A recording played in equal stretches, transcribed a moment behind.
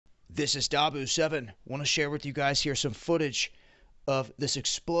This is Dabu7. Want to share with you guys here some footage of this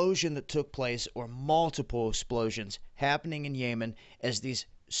explosion that took place, or multiple explosions happening in Yemen, as these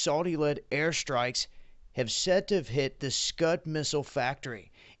Saudi-led airstrikes have said to have hit the Scud missile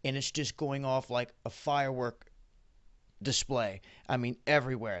factory, and it's just going off like a firework display. I mean,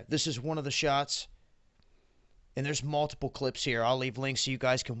 everywhere. This is one of the shots, and there's multiple clips here. I'll leave links so you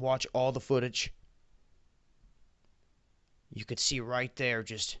guys can watch all the footage. You could see right there,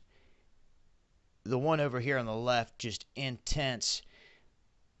 just the one over here on the left, just intense.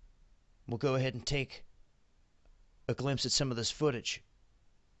 We'll go ahead and take a glimpse at some of this footage.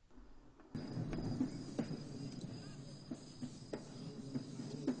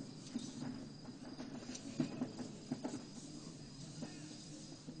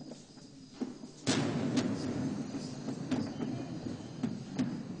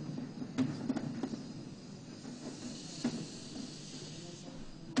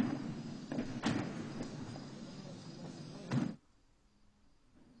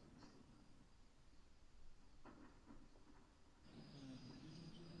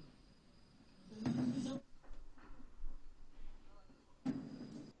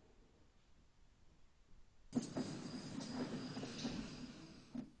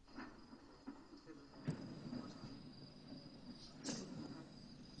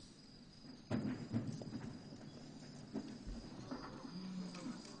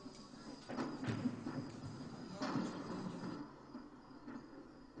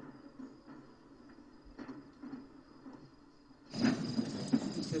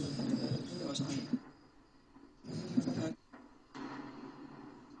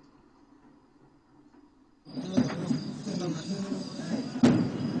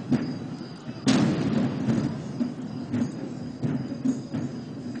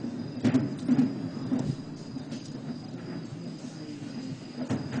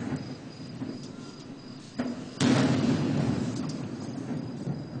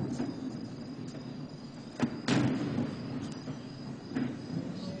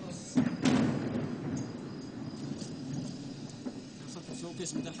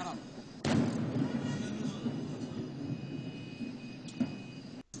 قسم الحرام